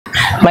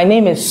My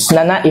name is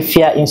Nana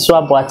Afia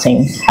Nsua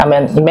Boateng. I'm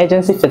an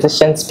emergency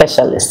physician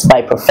specialist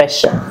by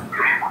profession,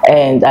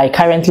 and I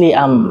currently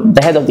am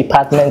the head of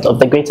department of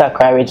the Greater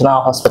Accra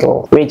Regional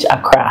Hospital, Greater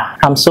Accra.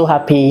 I'm so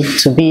happy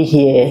to be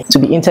here to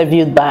be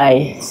interviewed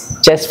by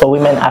Just for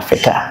Women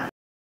Africa.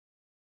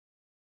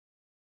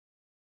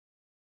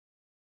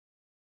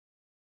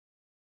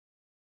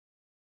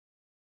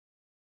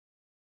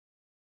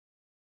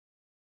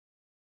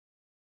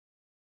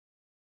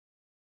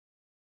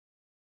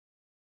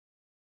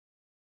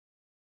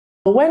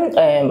 When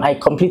I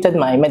completed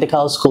my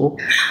medical school,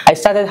 I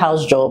started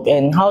house job,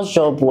 and house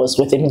job was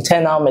with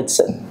internal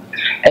medicine.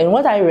 And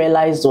what I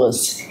realized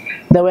was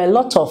there were a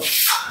lot of,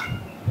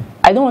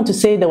 I don't want to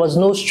say there was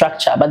no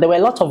structure, but there were a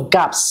lot of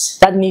gaps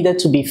that needed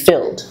to be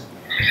filled.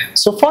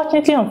 So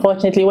fortunately,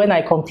 unfortunately, when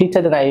I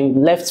completed and I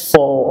left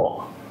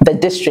for the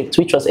district,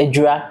 which was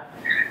Ejura,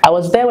 I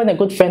was there when a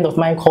good friend of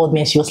mine called me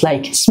and she was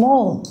like,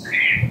 "Small,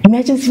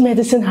 emergency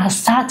medicine has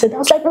started." I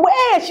was like,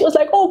 "Where?" She was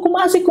like, "Oh,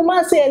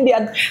 Kumasi,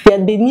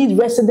 and they need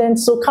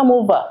residents, so come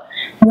over."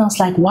 And I was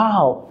like,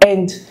 wow.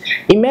 And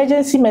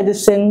emergency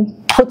medicine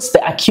puts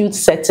the acute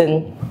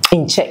setting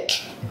in check.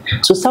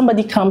 So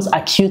somebody comes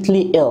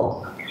acutely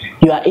ill,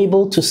 you are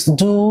able to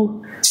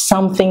do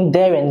something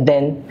there and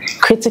then,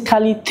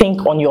 critically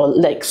think on your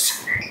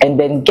legs, and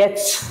then get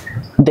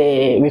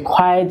the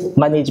required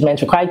management,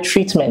 required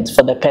treatment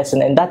for the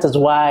person. And that is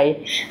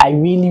why I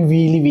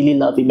really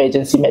love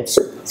emergency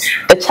medicine.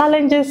 The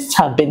challenges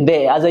have been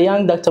there. As a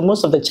young doctor,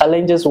 most of the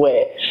challenges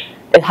were,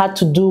 it had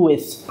to do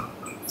with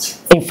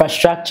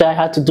infrastructure, it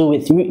had to do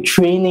with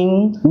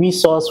training,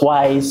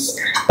 resource-wise.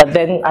 But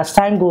then as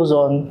time goes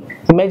on,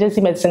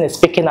 emergency medicine is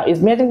picking up.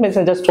 Emergency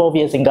medicine is just 12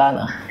 years in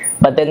Ghana,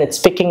 but then it's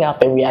picking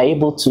up and we are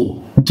able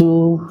to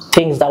do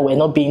things that were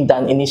not being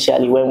done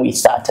initially when we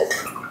started.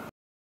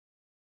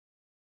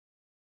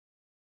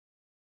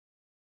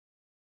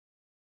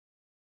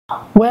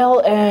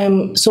 Well,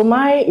 so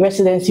my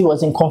residency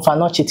was in Komfo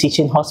Anokye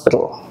Teaching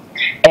Hospital,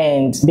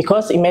 and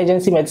because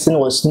emergency medicine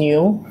was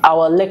new,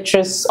 our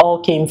lecturers all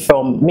came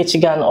from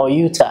Michigan or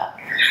Utah.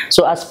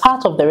 So as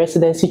part of the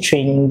residency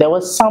training, there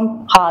was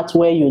some part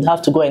where you'd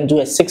have to go and do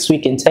a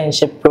 6-week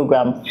internship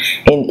program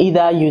in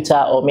either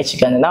Utah or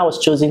Michigan, and I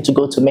was chosen to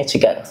go to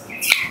Michigan.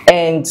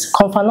 And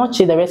Komfo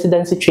Anokye, the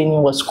residency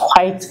training was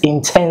quite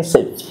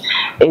intensive.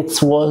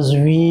 It was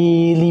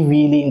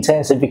really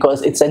intensive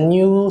because it's a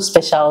new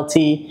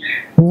specialty,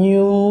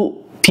 new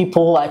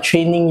people are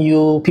training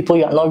you, people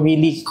you are not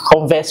really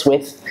conversed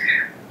with.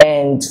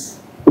 And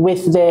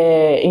with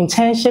the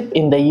internship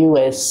in the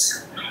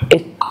US,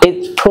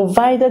 it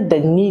provided the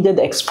needed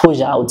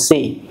exposure, I would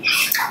say.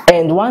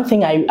 And one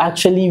thing I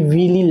actually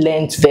really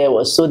learned there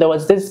was, so there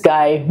was this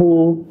guy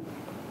who,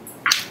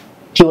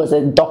 he was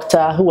a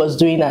doctor who was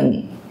doing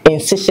an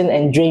incision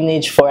and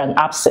drainage for an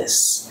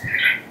abscess.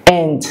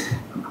 And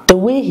the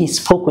way he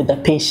spoke with the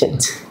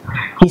patient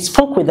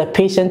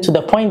to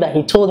the point that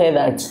he told her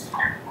that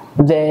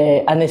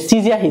the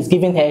anesthesia he's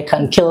giving her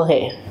can kill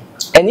her.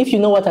 And if you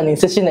know what an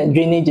incision and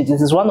drainage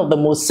is, it's one of the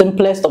most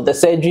simplest of the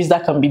surgeries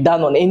that can be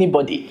done on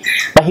anybody.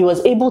 But he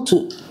was able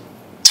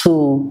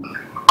to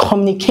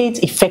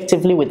communicate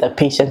effectively with the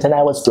patient, and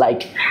I was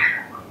like,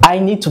 I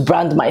need to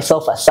brand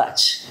myself as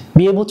such.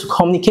 Be able to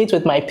communicate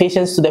with my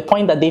patients to the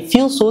point that they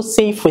feel so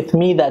safe with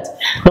me that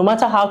no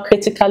matter how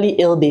critically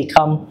ill they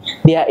come,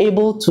 they are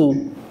able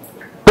to,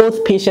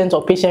 both patients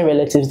or patient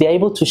relatives, they are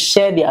able to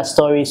share their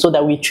story so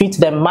that we treat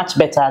them much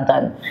better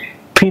than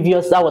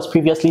that was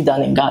previously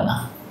done in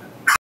Ghana.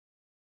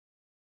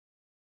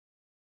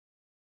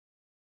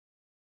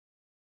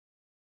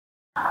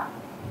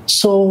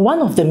 So one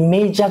of the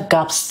major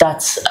gaps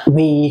that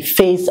we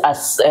face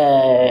as,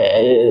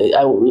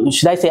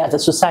 should I say, as a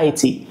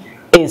society,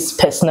 is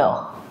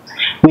personnel.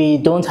 We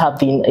don't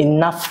have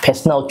enough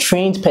personnel,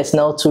 trained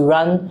personnel, to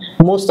run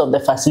most of the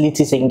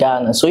facilities in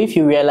Ghana. So if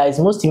you realize,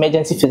 most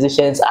emergency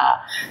physicians are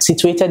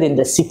situated in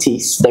the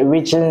cities, the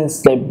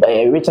regions,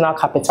 the regional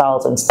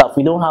capitals and stuff.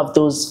 We don't have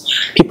those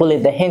people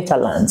in the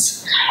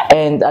hinterlands.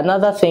 And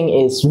another thing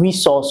is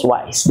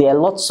resource-wise. There are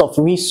lots of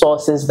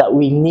resources that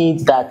we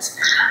need that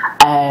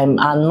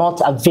are not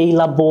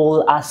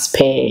available as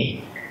per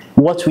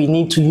what we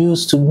need to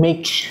use to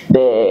make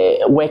the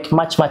work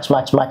much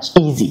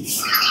easy.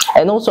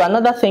 And also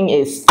another thing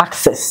is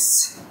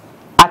access.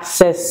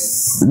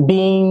 Access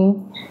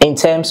being in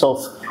terms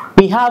of,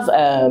 we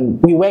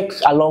work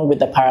along with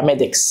the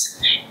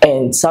paramedics,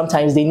 and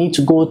sometimes they need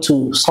to go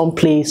to some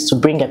place to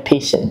bring a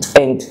patient,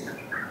 and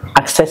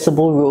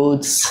accessible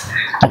roads,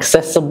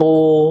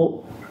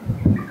 accessible,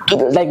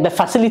 like the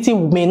facility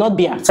may not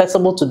be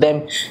accessible to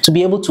them to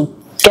be able to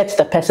get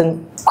the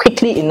person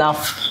quickly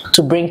enough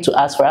to bring to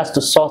us for us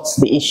to sort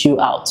the issue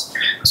out.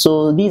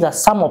 So these are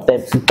some of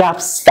the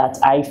gaps that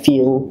I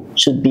feel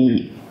should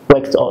be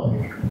worked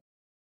on.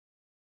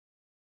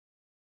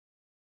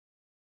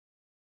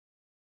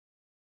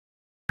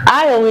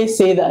 I always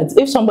say that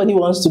if somebody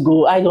wants to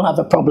go, I don't have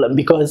a problem,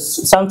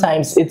 because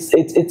sometimes they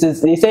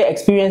say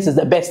experience is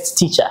the best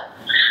teacher.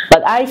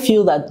 But I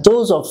feel that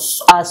those of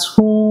us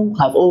who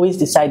have always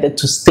decided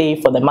to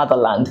stay for the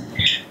motherland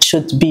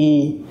should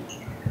be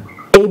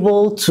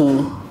able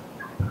to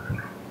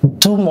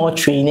do more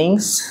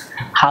trainings,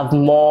 have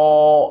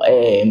more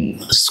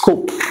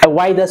scope, a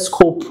wider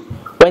scope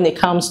when it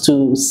comes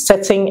to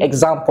setting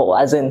example.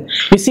 As in,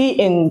 you see,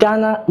 in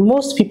Ghana,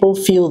 most people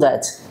feel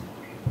that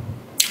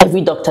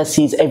every doctor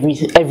sees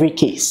every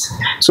case.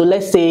 So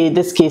let's say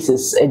this case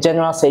is a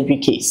general surgery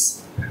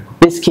case.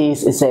 This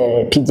case is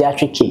a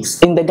pediatric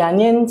case. In the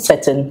Ghanaian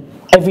setting,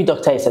 every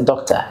doctor is a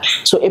doctor.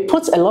 So it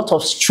puts a lot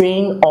of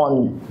strain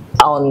on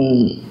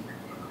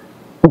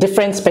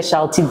different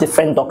specialty,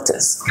 different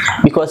doctors.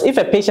 Because if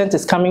a patient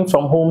is coming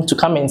from home to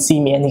come and see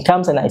me, and he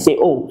comes and I say,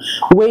 oh,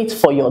 wait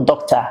for your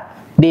doctor,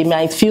 they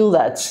might feel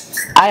that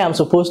I am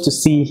supposed to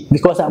see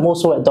because I'm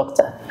also a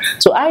doctor.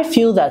 So I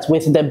feel that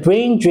with the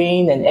brain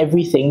drain and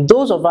everything,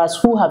 those of us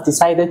who have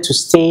decided to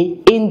stay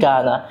in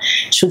Ghana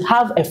should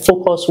have a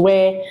focus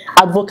where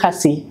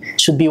advocacy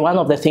should be one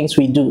of the things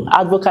we do.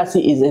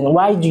 Advocacy is in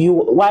why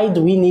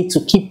do we need to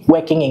keep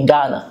working in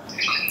Ghana?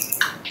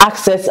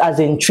 Access, as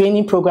in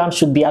training programs,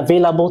 should be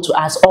available to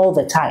us all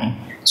the time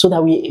so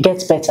that we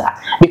get better.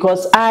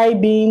 Because I,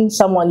 being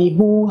someone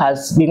who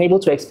has been able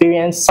to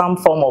experience some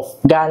form of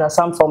Ghana,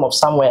 some form of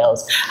somewhere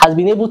else, has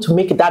been able to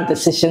make that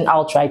decision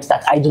outright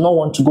that I do not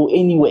want to go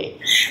anywhere.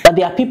 But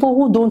there are people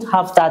who don't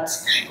have that,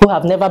 who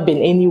have never been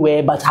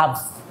anywhere but have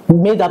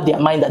made up their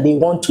mind that they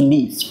want to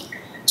leave.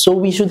 So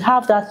we should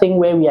have that thing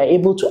where we are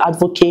able to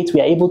advocate,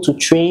 we are able to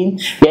train,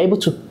 we are able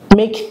to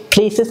make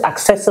places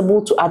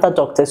accessible to other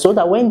doctors so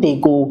that when they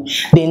go,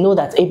 they know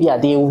that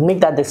they will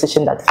make that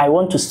decision that I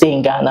want to stay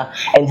in Ghana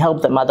and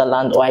help the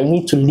motherland, or I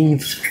need to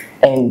leave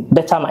and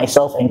better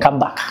myself and come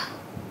back.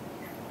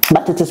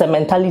 But it is a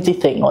mentality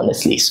thing,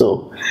 honestly.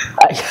 So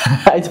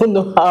I don't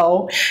know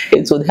how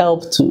it would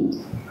help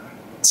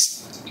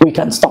we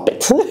can stop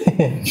it.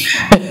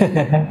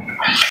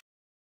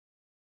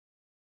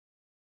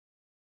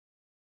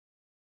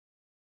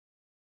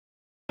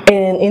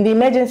 In the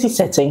emergency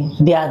setting,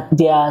 there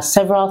are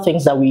several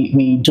things that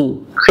we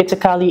do.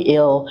 Critically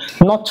ill,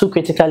 not too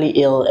critically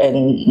ill,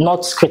 and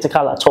not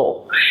critical at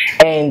all.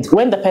 And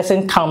when the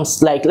person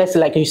comes, let's say,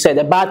 like you said,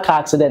 a bad car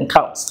accident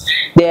comes,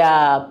 there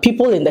are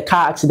people in the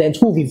car accident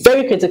who will be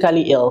very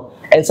critically ill,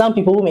 and some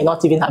people who may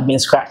not even have been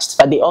scratched,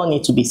 but they all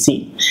need to be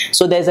seen.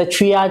 So there's a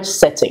triage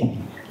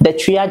setting. The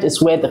triage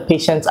is where the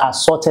patients are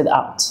sorted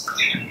out,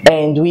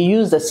 and we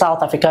use the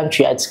South African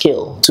triage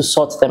scale to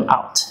sort them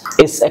out.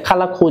 It's a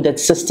color-coded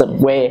system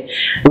where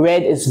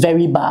red is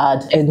very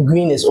bad and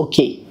green is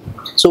okay.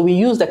 So we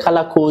use the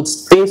color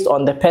codes based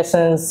on the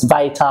person's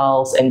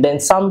vitals and then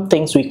some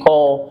things we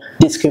call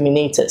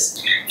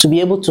discriminators to be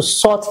able to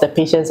sort the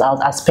patients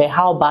out as per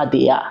how bad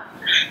they are.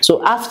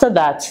 So after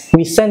that,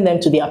 we send them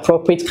to the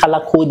appropriate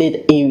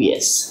color-coded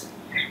areas.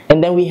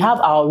 And then we have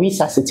our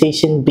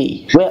resuscitation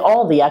bay where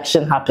all the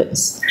action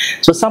happens.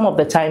 So some of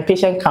the time,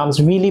 patient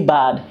comes really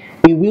bad,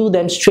 we wheel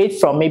them straight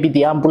from maybe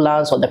the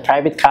ambulance or the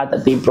private car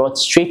that they brought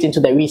straight into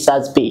the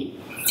resus bay.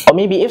 Or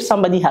maybe if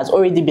somebody has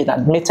already been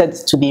admitted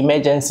to the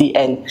emergency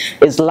and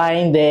is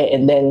lying there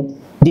and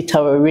then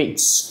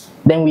deteriorates,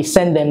 then we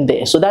send them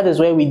there. So that is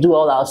where we do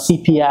all our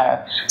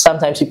CPR.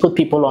 Sometimes we put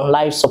people on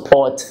life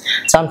support.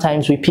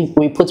 Sometimes we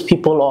put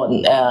people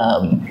on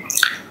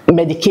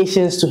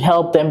medications to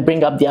help them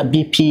bring up their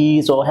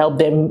BPs or help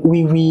them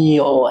wee-wee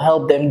or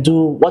help them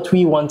do what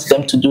we want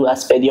them to do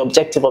as per the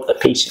objective of the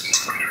patient.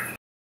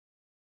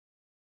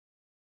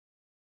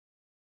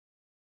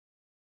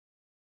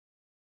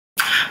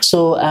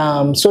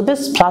 So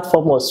this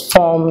platform was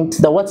formed,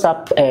 the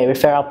WhatsApp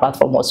referral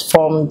platform was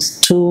formed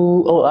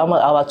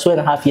about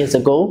 2.5 years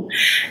ago.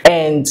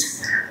 And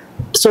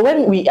so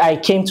when I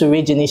came to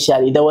Ridge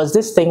initially, there was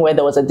this thing where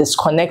there was a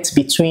disconnect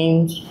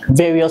between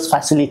various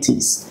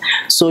facilities.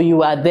 So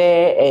you are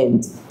there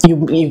and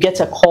you get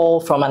a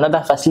call from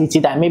another facility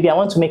that maybe I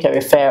want to make a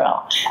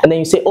referral. And then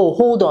you say, oh,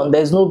 hold on,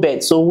 there's no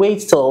bed. So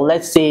wait till,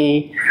 let's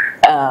say,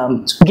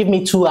 give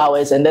me 2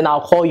 hours and then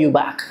I'll call you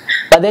back.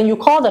 But then you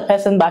call the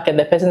person back and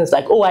the person is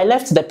like, oh, I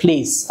left the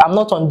place. I'm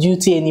not on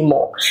duty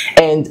anymore.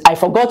 And I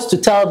forgot to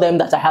tell them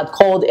that I had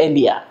called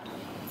earlier.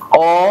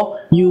 Or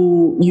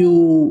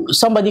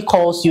somebody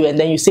calls you and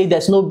then you say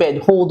there's no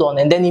bed, hold on,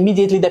 and then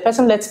immediately the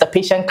person lets the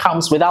patient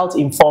comes without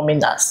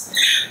informing us.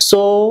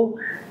 So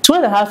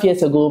 2.5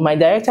 years ago, my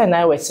director and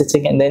I were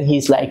sitting and then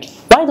he's like,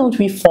 why don't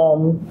we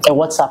form a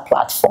WhatsApp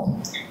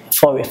platform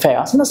for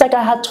referrals? And I was like,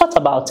 I had thought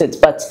about it,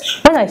 but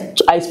when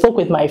I spoke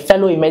with my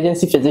fellow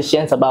emergency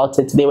physicians about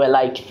it, they were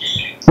like,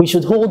 we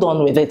should hold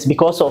on with it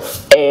because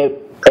of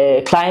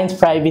client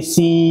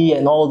privacy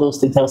and all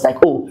those things. I was like,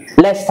 oh,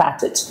 let's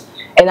start it.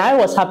 And I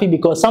was happy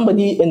because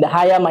somebody in the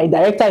higher, my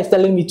director is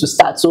telling me to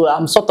start, so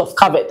I'm sort of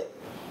covered.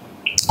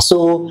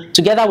 So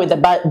together with the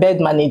bed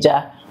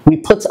manager, we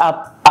put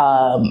up,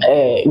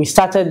 we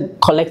started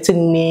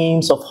collecting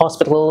names of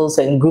hospitals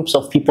and groups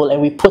of people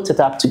and we put it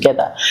up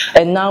together.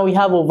 And now we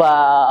have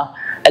over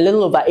a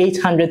little over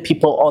 800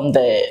 people on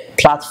the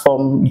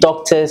platform: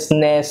 doctors,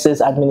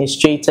 nurses,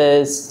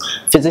 administrators,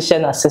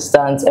 physician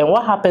assistants. And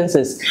what happens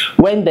is,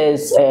 when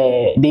there's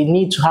they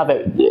need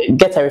to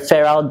get a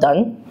referral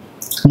done,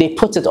 they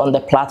put it on the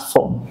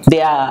platform.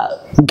 There are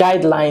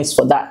guidelines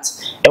for that,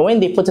 and when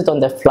they put it on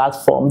the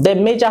platform, the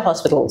major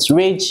hospitals,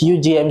 Ridge,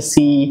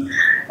 UGMC,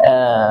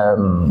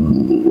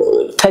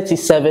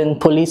 37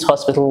 Police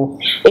Hospital,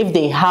 if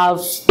they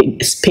have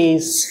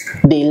space,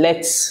 they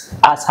let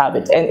us have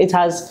it. And it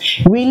has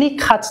really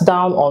cut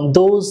down on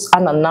those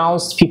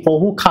unannounced people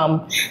who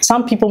come.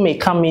 Some people may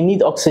come, may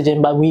need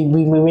oxygen, but we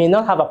may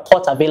not have a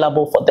port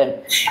available for them.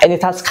 And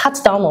it has cut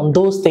down on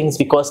those things,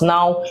 because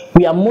now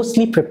we are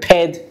mostly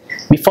prepared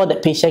before the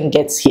patient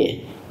gets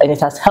here. And it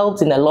has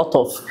helped in a lot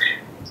of,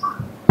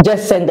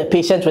 just send the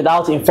patient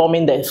without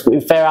informing the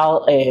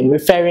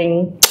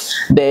referring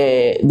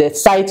the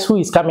site who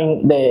is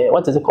coming,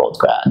 what is it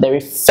called? The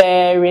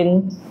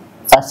referring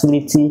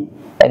facility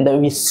and the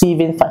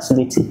receiving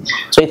facility.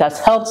 So it has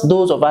helped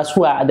those of us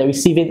who are at the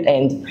receiving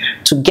end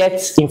to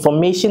get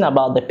information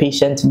about the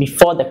patient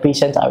before the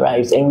patient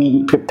arrives, and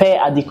we prepare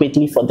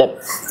adequately for them.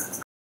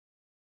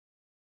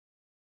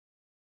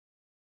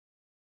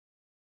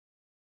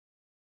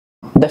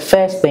 The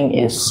first thing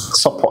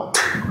is support.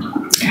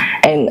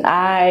 And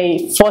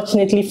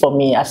fortunately for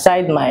me,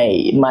 aside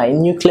my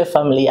nuclear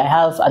family, I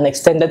have an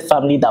extended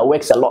family that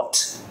works a lot.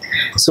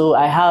 So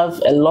I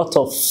have a lot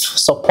of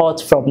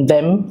support from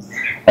them,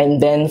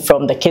 and then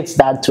from the kids'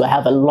 dad too, I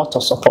have a lot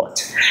of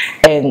support.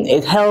 And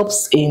it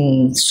helps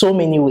in so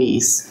many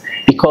ways,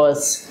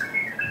 because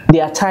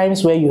there are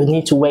times where you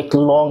need to work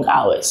long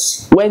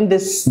hours. When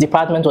this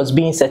department was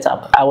being set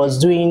up, I was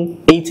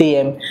doing 8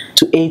 a.m.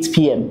 to 8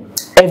 p.m.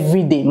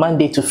 every day,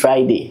 Monday to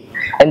Friday.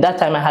 And that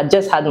time I had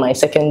just had my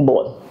second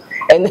born.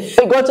 And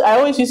I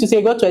always used to say,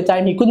 it got to a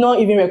time he could not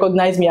even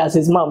recognize me as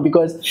his mom,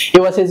 because it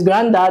was his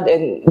granddad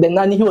and the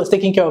nanny who was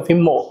taking care of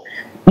him more.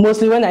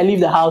 Mostly when I leave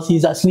the house,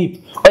 he's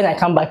asleep. When I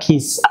come back,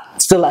 he's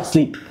still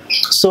asleep.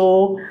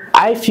 So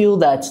I feel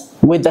that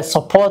with the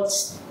support,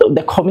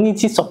 the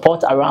community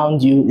support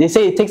around you, they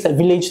say it takes a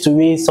village to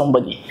raise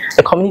somebody.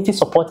 The community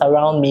support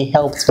around me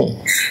helped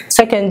me.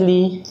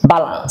 Secondly,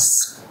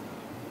 balance.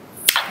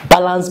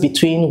 Balance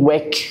between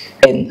work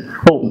and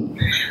home.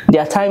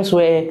 There are times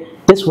where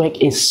this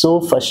work is so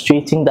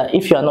frustrating that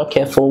if you are not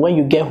careful, when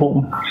you get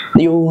home,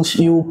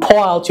 you pour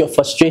out your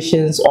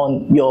frustrations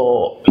on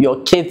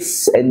your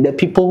kids and the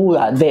people who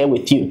are there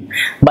with you.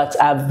 But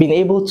I've been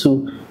able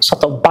to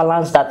sort of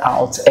balance that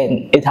out,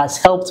 and it has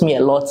helped me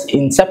a lot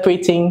in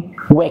separating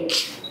work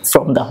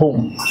from the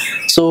home.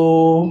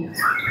 So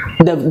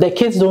the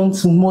kids don't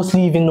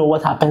mostly even know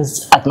what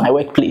happens at my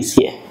workplace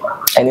here,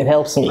 and it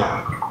helps me.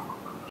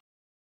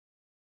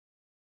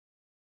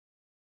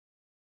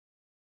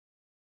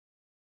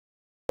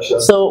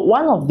 So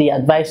one of the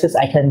advices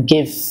I can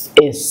give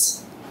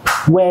is,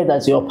 where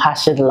does your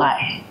passion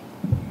lie?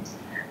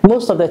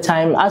 Most of the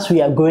time,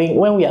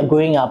 when we are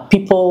growing up,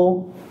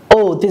 people,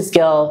 oh, this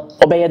girl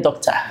will be a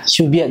doctor,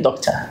 she will be a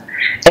doctor.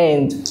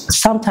 And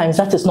sometimes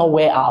that is not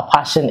where our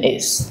passion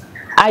is.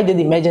 I did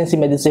emergency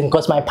medicine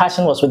because my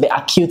passion was with the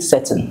acute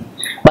setting.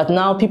 But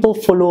now people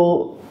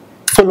follow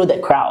the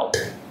crowd.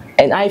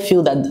 And I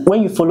feel that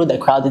when you follow the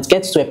crowd, it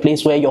gets to a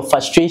place where your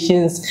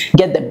frustrations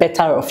get the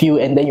better of you,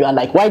 and then you are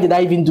like, why did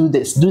I even do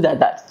this, do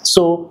that?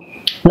 So,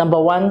 number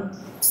one,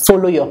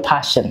 follow your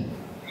passion.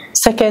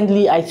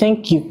 Secondly, I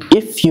think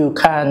if you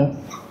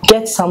can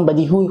get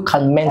somebody who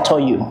can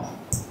mentor you.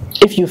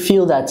 If you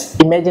feel that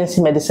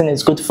emergency medicine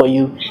is good for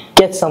you,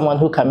 get someone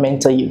who can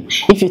mentor you.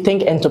 If you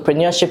think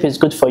entrepreneurship is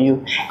good for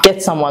you,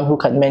 get someone who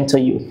can mentor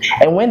you.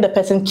 And when the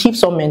person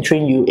keeps on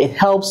mentoring you, it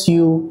helps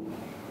you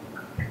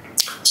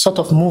sort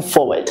of move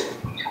forward.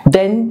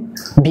 Then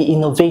be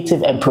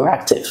innovative and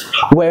proactive.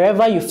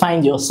 Wherever you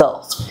find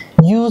yourself,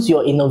 use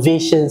your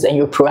innovations and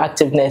your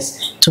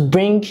proactiveness to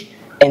bring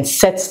and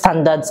set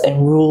standards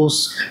and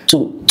rules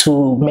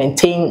to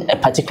maintain a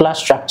particular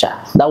structure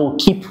that will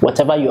keep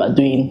whatever you are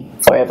doing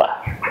forever.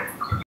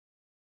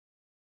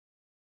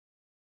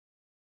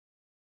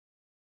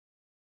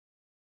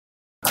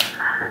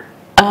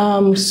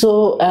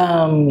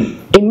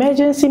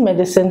 Emergency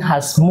medicine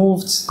has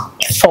moved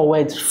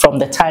forward from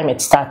the time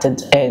it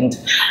started, and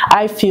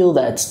I feel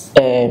that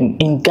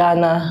in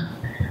Ghana,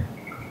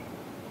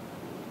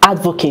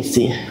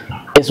 advocacy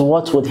is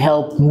what would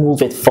help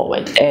move it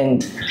forward.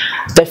 And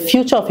the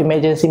future of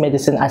emergency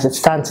medicine as it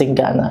stands in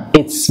Ghana,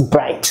 it's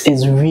bright,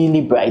 it's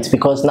really bright,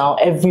 because now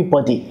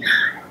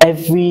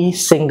every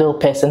single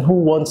person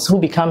who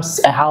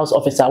becomes a house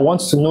officer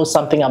wants to know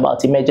something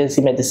about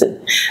emergency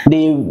medicine.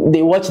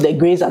 They watch the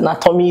Grey's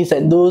Anatomies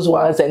and those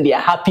ones, and they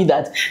are happy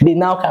that they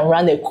now can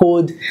run a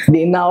code,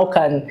 they now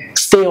can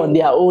stay on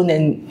their own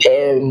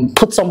and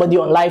put somebody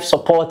on life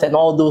support and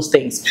all those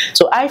things.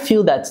 So I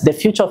feel that the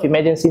future of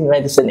emergency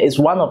medicine is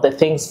one of the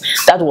things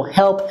that will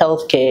help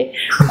healthcare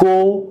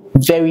go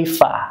very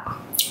far.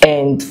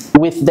 And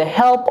with the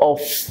help of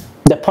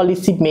the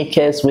policy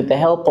makers, with the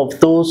help of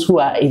those who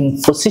are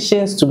in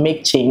positions to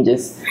make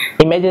changes,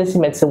 emergency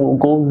medicine will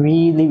go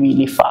really,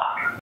 really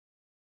far.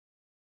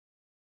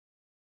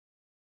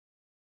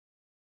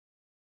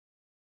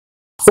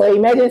 So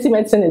emergency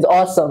medicine is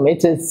awesome.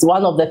 It is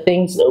one of the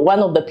things, one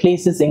of the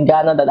places in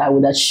Ghana that I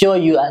would assure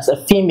you as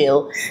a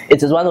female,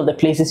 it is one of the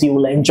places you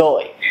will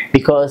enjoy,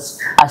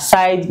 because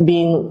aside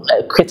being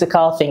a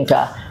critical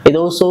thinker, it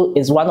also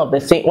is one of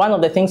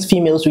the things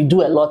females we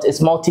do a lot is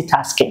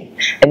multitasking.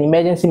 And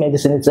emergency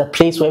medicine is a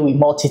place where we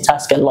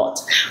multitask a lot.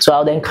 So I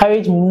would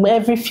encourage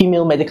every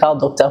female medical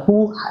doctor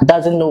who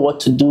doesn't know what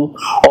to do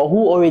or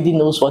who already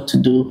knows what to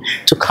do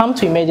to come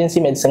to emergency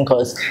medicine,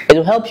 because it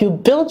will help you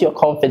build your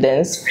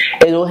confidence.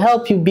 It will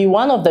help you be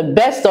one of the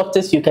best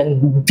doctors you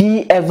can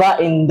be ever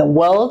in the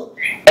world,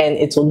 and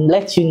it will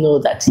let you know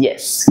that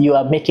yes, you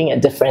are making a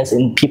difference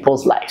in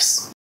people's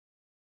lives.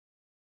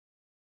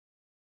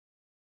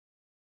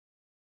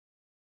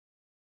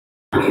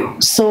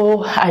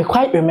 So I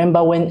quite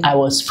remember when I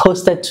was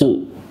posted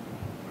to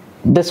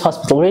this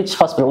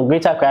hospital,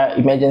 Greater Accra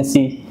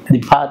Emergency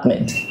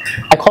Department.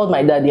 I called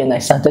my daddy and I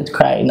started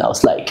crying. I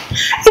was like,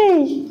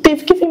 hey,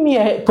 they've given me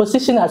a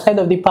position as head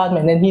of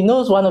department, and he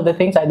knows one of the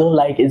things I don't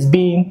like is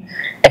being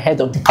a head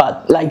of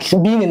department, like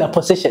being in a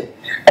position.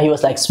 And he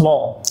was like,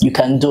 small, you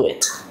can do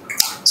it.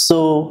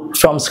 So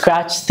from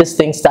scratch, this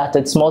thing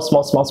started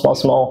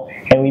small,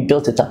 and we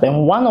built it up.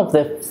 And one of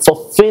the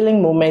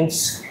fulfilling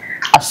moments,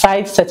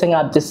 aside setting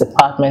up this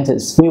department,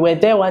 is we were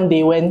there one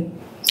day when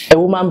a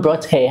woman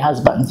brought her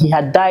husband. He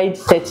had died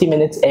 30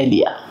 minutes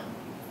earlier,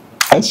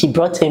 and she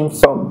brought him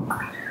from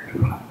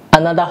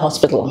another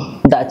hospital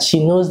that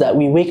she knows that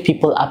we wake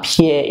people up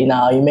here in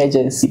our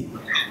emergency.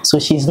 So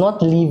she's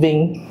not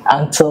leaving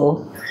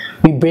until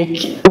we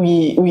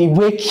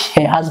wake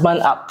her husband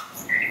up.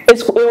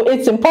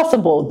 It's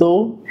impossible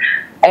though,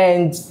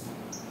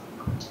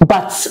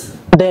 but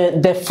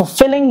the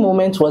fulfilling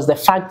moment was the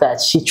fact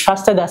that she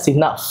trusted us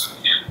enough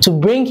to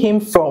bring him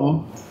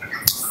from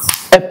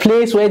a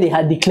place where they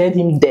had declared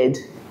him dead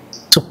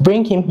to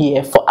bring him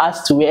here for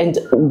us to. And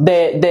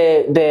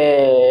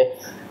the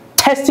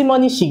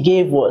testimony she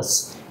gave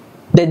was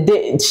the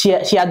day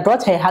she had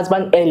brought her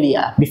husband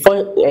earlier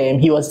before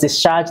he was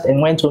discharged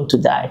and went home to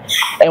die.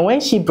 And when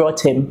she brought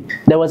him,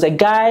 there was a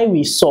guy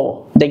we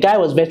saw. The guy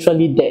was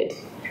virtually dead,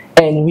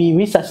 and we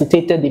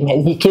resuscitated him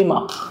and he came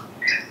up.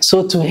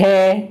 So to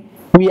her,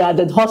 we are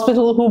the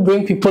hospital who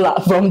bring people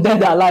up from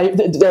dead alive,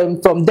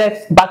 from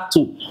death back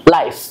to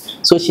life.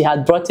 So she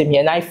had brought him here,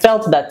 and I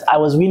felt that I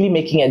was really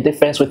making a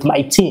difference with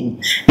my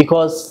team,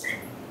 because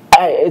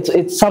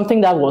it's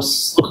something that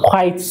was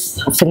quite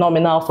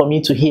phenomenal for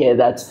me to hear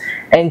that.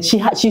 And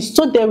she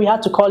stood there. We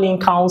had to call in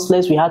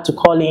counselors, we had to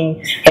call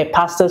in her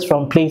pastors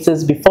from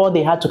places before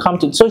they had to come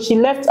to. So she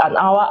left an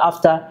hour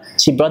after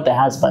she brought the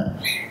husband,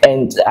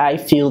 and I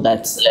feel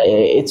that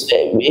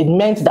it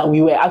meant that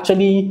we were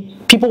actually,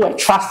 people were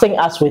trusting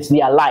us with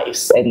their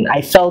lives, and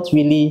I felt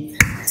really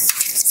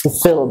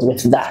fulfilled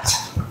with that.